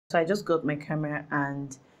So I just got my camera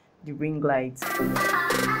and the ring lights.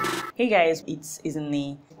 Hey guys, it's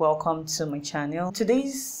Isn't. Welcome to my channel.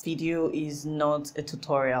 Today's video is not a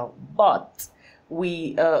tutorial, but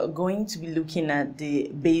we are going to be looking at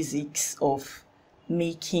the basics of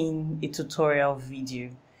making a tutorial video.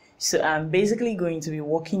 So I'm basically going to be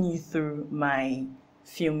walking you through my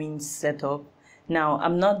filming setup. Now,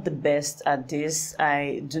 I'm not the best at this.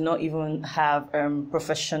 I do not even have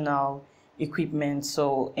professional equipment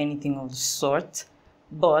or anything of the sort,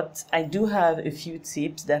 but I do have a few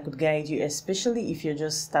tips that could guide you, especially if you're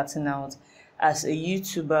just starting out as a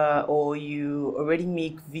YouTuber or you already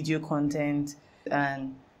make video content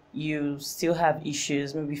and you still have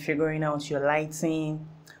issues, maybe figuring out your lighting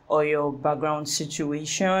or your background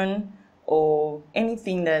situation or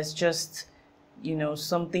anything that's just, you know,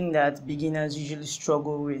 something that beginners usually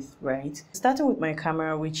struggle with, right? Starting with my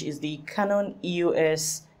camera, which is the Canon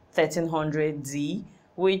EOS 1300D,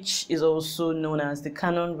 which is also known as the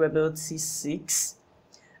Canon Rebel T6.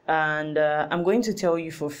 And I'm going to tell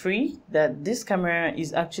you for free that this camera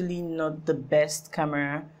is actually not the best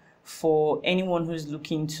camera for anyone who's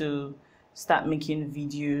looking to start making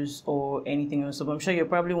videos or anything else. So I'm sure you're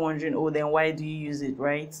probably wondering, oh, then why do you use it,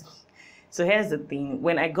 right? So here's the thing.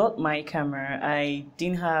 When I got my camera, I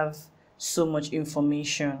didn't have so much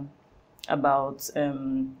information about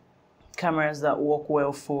cameras that work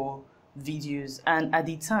well for videos, and at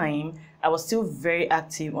the time I was still very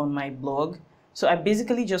active on my blog, so I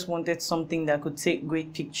basically just wanted something that could take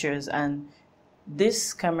great pictures, and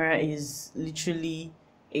this camera is literally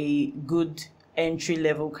a good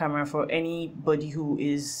entry-level camera for anybody who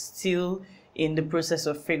is still in the process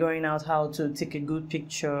of figuring out how to take a good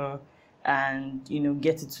picture and, you know,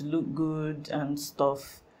 get it to look good and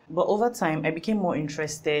stuff. But over time I became more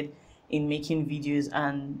interested in making videos,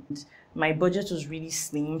 and my budget was really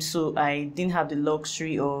slim, so I didn't have the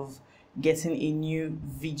luxury of getting a new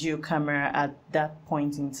video camera at that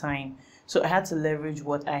point in time. So I had to leverage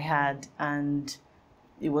what I had, and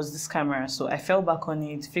it was this camera. So I fell back on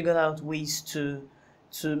it, figured out ways to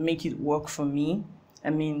make it work for me. I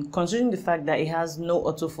mean, considering the fact that it has no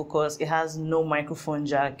autofocus, it has no microphone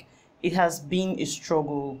jack, it has been a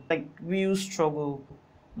struggle, like real struggle.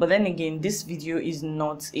 But then again, this video is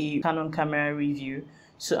not a Canon camera review,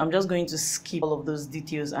 so I'm just going to skip all of those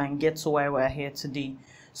details and get to why we're here today.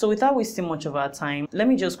 So without wasting much of our time, let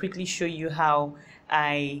me just quickly show you how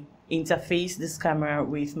I interface this camera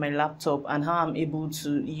with my laptop and how I'm able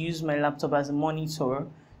to use my laptop as a monitor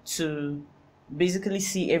to basically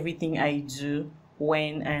see everything I do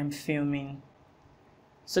when I'm filming.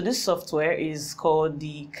 So this software is called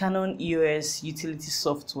the Canon EOS Utility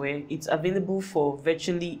Software. It's available for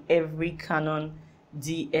virtually every Canon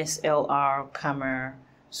DSLR camera.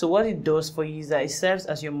 So what it does for you is that it serves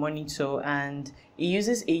as your monitor, and it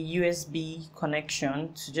uses a USB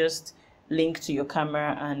connection to just link to your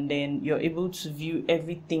camera, and then you're able to view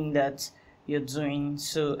everything that you're doing.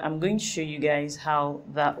 So I'm going to show you guys how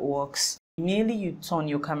that works. Immediately you turn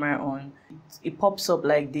your camera on, it pops up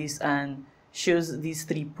like this and shows these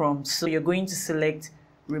three prompts. So you're going to select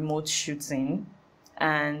remote shooting,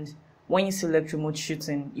 and when you select remote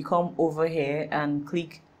shooting, you come over here and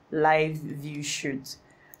click live view shoot.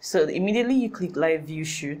 So immediately you click live view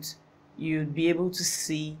shoot, you'd be able to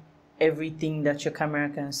see everything that your camera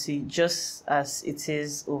can see, just as it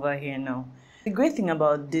is over here now. The great thing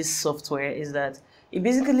about this software is that it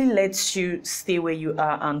basically lets you stay where you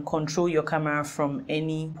are and control your camera from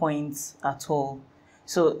any point at all.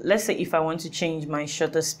 So let's say if I want to change my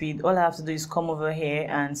shutter speed, all I have to do is come over here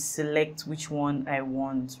and select which one I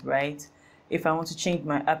want, right? If I want to change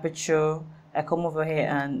my aperture, I come over here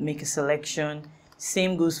and make a selection.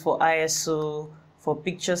 Same goes for ISO, for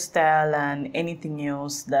picture style, and anything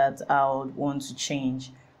else that I would want to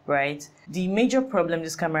change, right? The major problem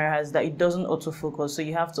this camera has is that it doesn't autofocus, so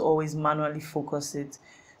you have to always manually focus it.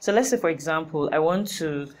 So let's say, for example, I want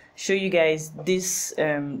to show you guys this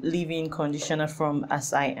leave-in conditioner from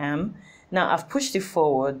As I Am. Now I've pushed it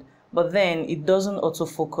forward, but then it doesn't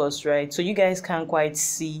autofocus, right? So you guys can't quite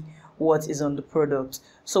see what is on the product.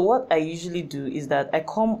 So what I usually do is that I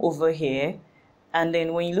come over here, and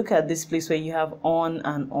then when you look at this place where you have on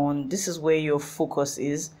and on, this is where your focus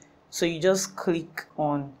is. So you just click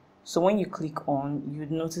on. So when you click on,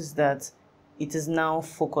 you'd notice that it is now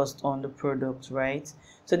focused on the product, right?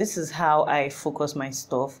 So this is how I focus my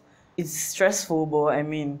stuff. It's stressful, but I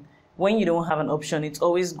mean, when you don't have an option, it's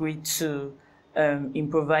always great to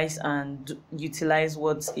improvise and utilize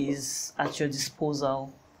what is at your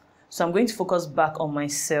disposal. So I'm going to focus back on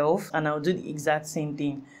myself, and I'll do the exact same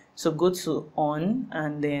thing. So go to on,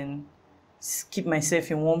 and then keep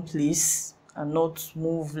myself in one place and not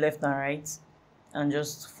move left and right, and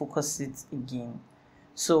just focus it again.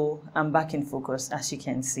 So I'm back in focus, as you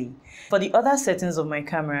can see. For the other settings of my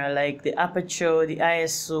camera, like the aperture, the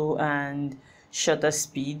ISO, and shutter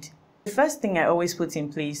speed, the first thing I always put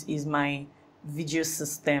in place is my video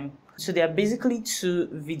system. So there are basically two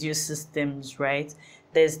video systems, right?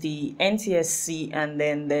 There's the NTSC and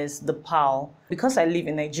then there's the PAL. Because I live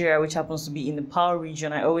in Nigeria, which happens to be in the PAL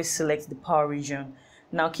region, I always select the PAL region.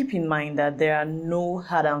 Now keep in mind that there are no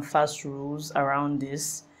hard and fast rules around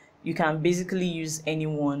this. You can basically use any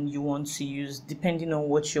one you want to use depending on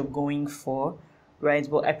what you're going for, right?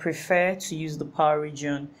 But I prefer to use the PAL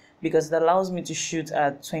region because it allows me to shoot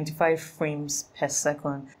at 25 frames per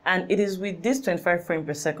second. And it is with this 25 frames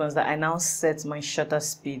per second that I now set my shutter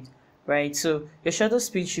speed, right? So your shutter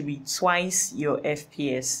speed should be twice your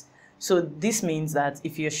FPS. So this means that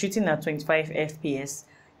if you're shooting at 25 FPS,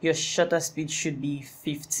 your shutter speed should be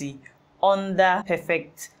 50 under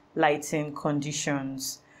perfect lighting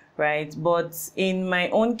conditions, right? But in my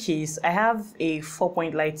own case, I have a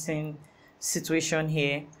 4-point lighting situation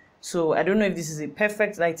here. So I don't know if this is a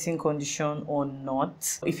perfect lighting condition or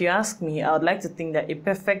not. If you ask me, I would like to think that a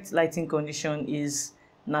perfect lighting condition is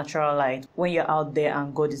natural light when you're out there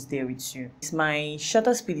and God is there with you. My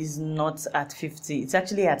shutter speed is not at 50, it's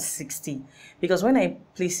actually at 60, because when I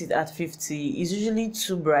place it at 50, it's usually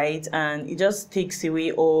too bright and it just takes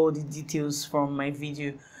away all the details from my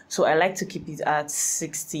video. So I like to keep it at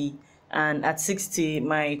 60, and at 60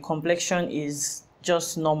 my complexion is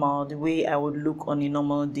just normal, the way I would look on a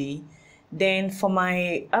normal day. Then for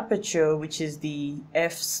my aperture, which is the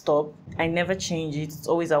f-stop, I never change it. It's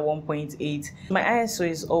always at 1.8. My ISO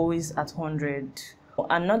is always at 100.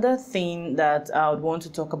 Another thing that I would want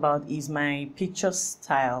to talk about is my picture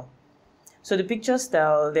style. So the picture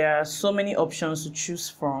style, there are so many options to choose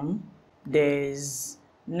from. There's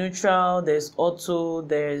neutral, there's auto,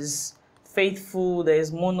 there's faithful,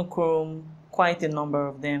 there's monochrome, quite a number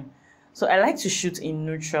of them. So I like to shoot in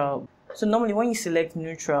neutral. So normally when you select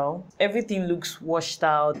neutral, everything looks washed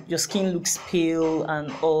out, your skin looks pale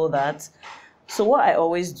and all that. So what I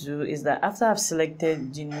always do is that after I've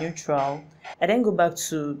selected the neutral, I then go back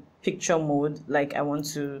to picture mode, like I want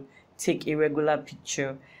to take a regular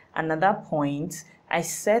picture. And at that point, I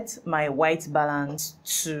set my white balance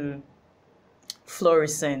to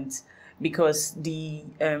fluorescent, because the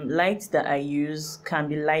light that I use can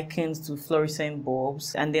be likened to fluorescent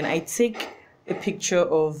bulbs. And then I take a picture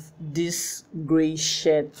of this gray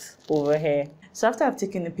shirt over here. So after I've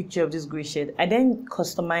taken a picture of this gray shirt, I then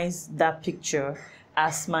customize that picture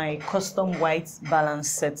as my custom white balance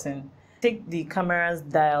setting. Take the camera's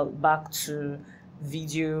dial back to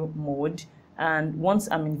video mode, and once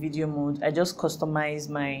I'm in video mode, I just customize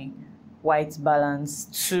my white balance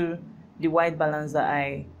to the white balance that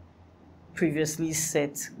I previously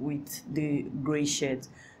set with the gray shirt.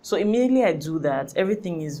 So immediately I do that,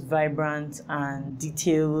 everything is vibrant and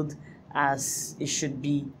detailed as it should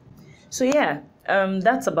be. So yeah,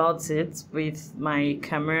 that's about it with my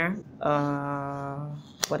camera.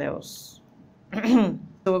 What else?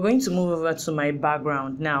 So we're going to move over to my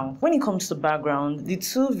background now. When it comes to background, the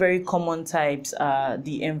two very common types are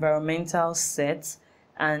the environmental set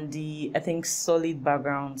and the, I think, solid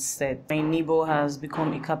background set. My neighbor has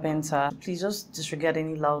become a carpenter. Please just disregard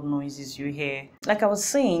any loud noises you hear. Like I was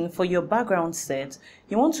saying, for your background set,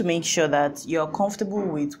 you want to make sure that you're comfortable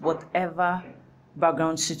with whatever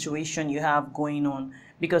background situation you have going on,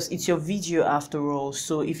 because it's your video after all.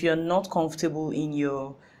 So if you're not comfortable in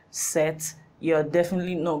your set, you're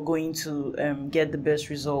definitely not going to get the best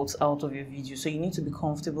results out of your video. So you need to be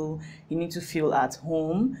comfortable, you need to feel at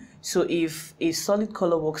home. So if a solid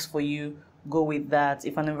color works for you, go with that.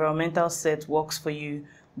 If an environmental set works for you,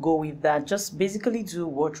 go with that. Just basically do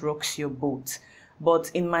what rocks your boat.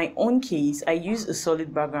 But in my own case, I use a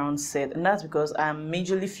solid background set, and that's because I'm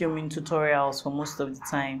majorly filming tutorials for most of the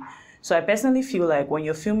time. So I personally feel like when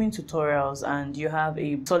you're filming tutorials and you have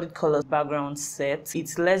a solid color background set,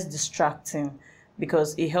 it's less distracting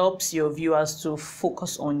because it helps your viewers to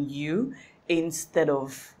focus on you instead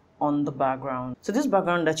of on the background. So this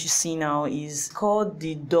background that you see now is called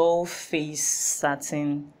the doll face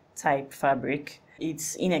satin type fabric.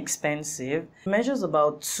 It's inexpensive. It measures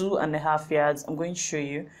about 2.5 yards. I'm going to show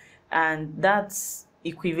you, and that's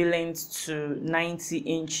equivalent to 90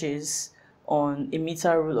 inches on a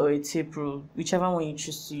meter rule or a tape rule, whichever one you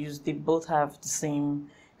choose to use. They both have the same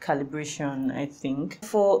calibration, I think.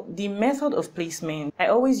 For the method of placement, I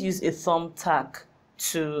always use a thumb tack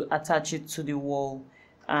to attach it to the wall,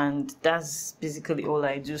 and that's basically all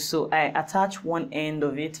I do. So I attach one end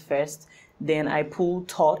of it first, then I pull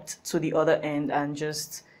taut to the other end and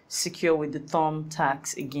just secure with the thumb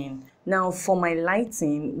tacks again. Now for my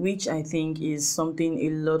lighting, which I think is something a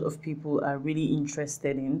lot of people are really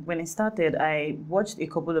interested in. When I started, I watched a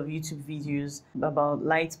couple of YouTube videos about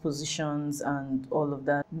light positions and all of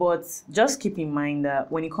that. But just keep in mind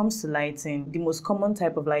that when it comes to lighting, the most common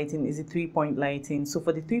type of lighting is a 3-point lighting. So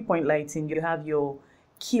for the 3-point lighting, you have your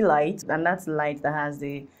key light, and that's light that has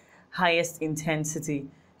the highest intensity.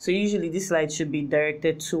 So usually this light should be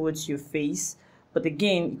directed towards your face. But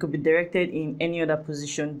again, it could be directed in any other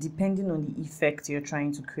position depending on the effect you're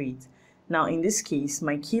trying to create. Now, in this case,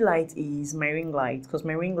 my key light is my ring light, because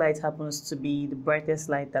my ring light happens to be the brightest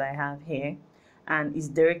light that I have here, and is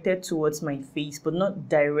directed towards my face, but not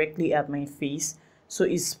directly at my face. So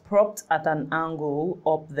it's propped at an angle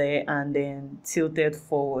up there and then tilted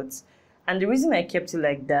forwards. And the reason I kept it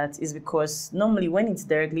like that is because normally when it's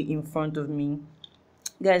directly in front of me,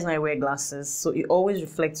 guys, I wear glasses, so it always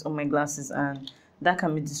reflects on my glasses, and that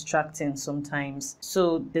can be distracting sometimes.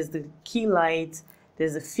 So there's the key light,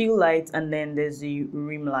 there's the fill light, and then there's the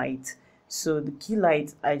rim light. So the key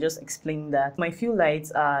light, I just explained that. My fill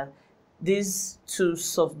lights are these two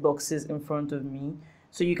soft boxes in front of me.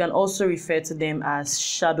 So you can also refer to them as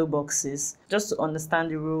shadow boxes, just to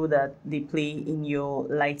understand the role that they play in your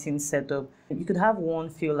lighting setup. You could have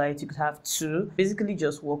one fill light, you could have two. Basically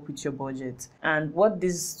just work with your budget. And what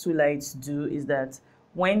these two lights do is that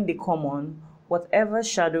when they come on, whatever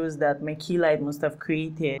shadows that my key light must have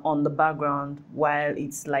created on the background while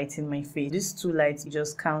it's lighting my face, these two lights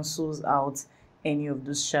just cancels out any of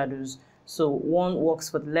those shadows. So one works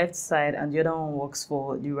for the left side and the other one works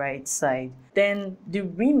for the right side. Then the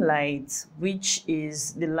rim light, which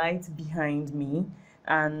is the light behind me,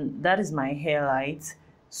 and that is my hair light.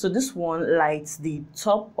 So this one lights the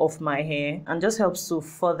top of my hair and just helps to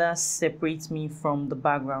further separate me from the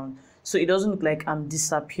background, so it doesn't look like I'm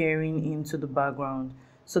disappearing into the background.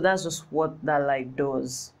 So that's just what that light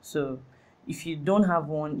does. So if you don't have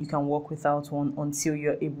one, you can work without one until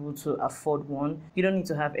you're able to afford one. You don't need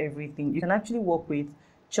to have everything. You can actually work with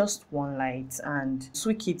just one light and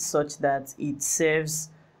tweak it such that it serves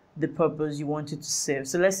the purpose you want it to serve.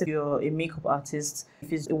 So let's say you're a makeup artist.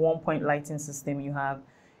 If it's a 1-point lighting system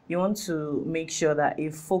you want to make sure that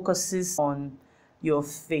it focuses on your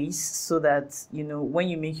face, so that, you know, when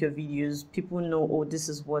you make your videos, people know, oh, this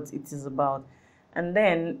is what it is about. And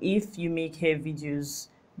then if you make hair videos,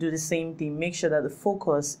 do the same thing. Make sure that the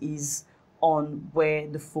focus is on where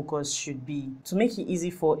the focus should be. To make it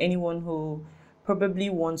easy for anyone who probably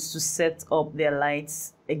wants to set up their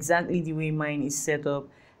lights exactly the way mine is set up,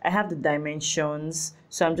 I have the dimensions,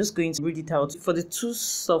 so I'm just going to read it out. For the two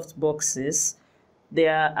soft boxes, they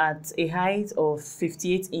are at a height of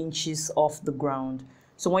 58 inches off the ground.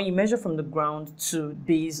 So when you measure from the ground to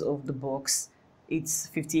base of the box, it's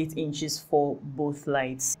 58 inches for both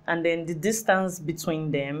lights. And then the distance between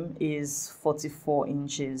them is 44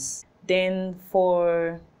 inches. Then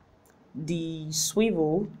for the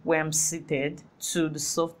swivel where I'm seated to the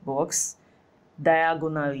soft box,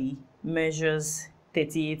 diagonally measures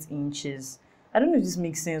 38 inches. I don't know if this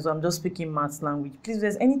makes sense, or I'm just speaking math language. Please, if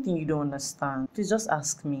there's anything you don't understand, please just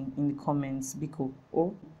ask me in the comments. Be cool.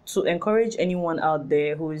 Or to encourage anyone out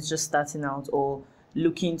there who is just starting out or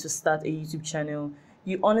looking to start a YouTube channel,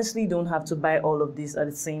 you honestly don't have to buy all of this at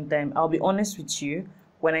the same time. I'll be honest with you.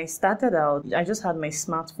 When I started out, I just had my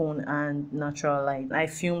smartphone and natural light. I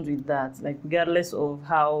filmed with that, like regardless of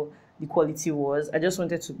how the quality was. I just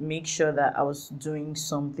wanted to make sure that I was doing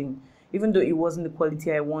something, even though it wasn't the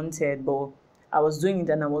quality I wanted, but I was doing it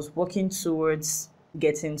and I was working towards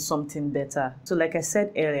getting something better. So like I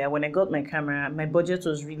said earlier, when I got my camera, my budget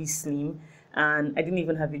was really slim and I didn't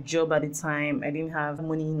even have a job at the time. I didn't have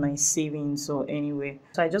money in my savings or anywhere.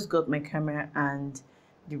 So I just got my camera and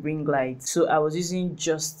the ring light. So I was using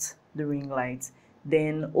just the ring light.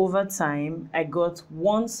 Then over time, I got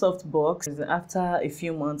one soft box. After a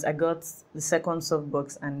few months, I got the second soft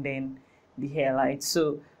box and then the hair light.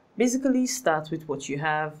 So basically start with what you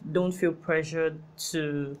have. Don't feel pressured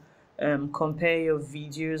to compare your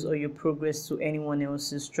videos or your progress to anyone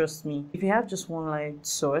else's. Trust me, if you have just one light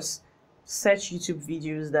source, search YouTube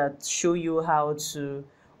videos that show you how to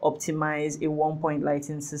optimize a 1-point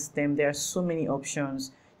lighting system. There are so many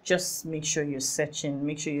options. Just make sure you're searching,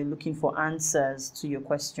 make sure you're looking for answers to your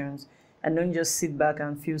questions, and don't just sit back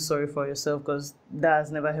and feel sorry for yourself, because that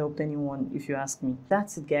has never helped anyone, if you ask me.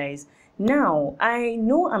 That's it, guys. Now, I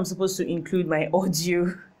know I'm supposed to include my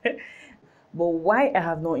audio, but why I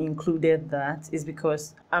have not included that is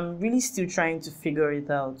because I'm really still trying to figure it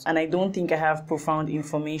out, and I don't think I have profound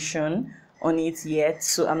information on it yet,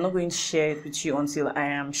 so I'm not going to share it with you until I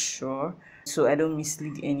am sure, so I don't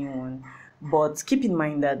mislead anyone. But keep in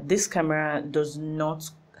mind that this camera does not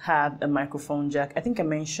have a microphone jack. I think I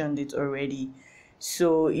mentioned it already.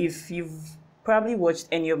 So if you've probably watched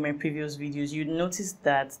any of my previous videos, you'd notice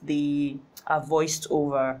that they are voiced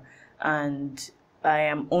over, and I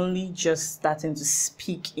am only just starting to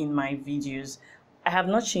speak in my videos. I have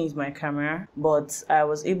not changed my camera, but I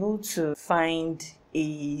was able to find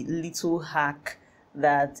a little hack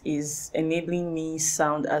that is enabling me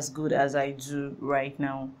sound as good as I do right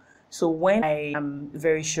now. So when I am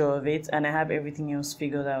very sure of it and I have everything else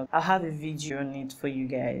figured out, I'll have a video on it for you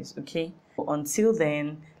guys, okay? Until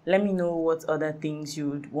then, let me know what other things you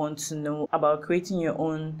would want to know about creating your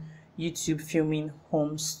own YouTube filming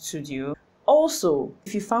home studio. Also,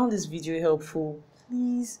 if you found this video helpful,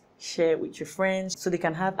 please share it with your friends so they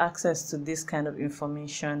can have access to this kind of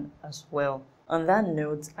information as well. On that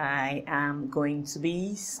note, I am going to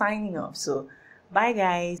be signing off. So bye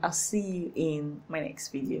guys, I'll see you in my next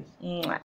video. Mwah.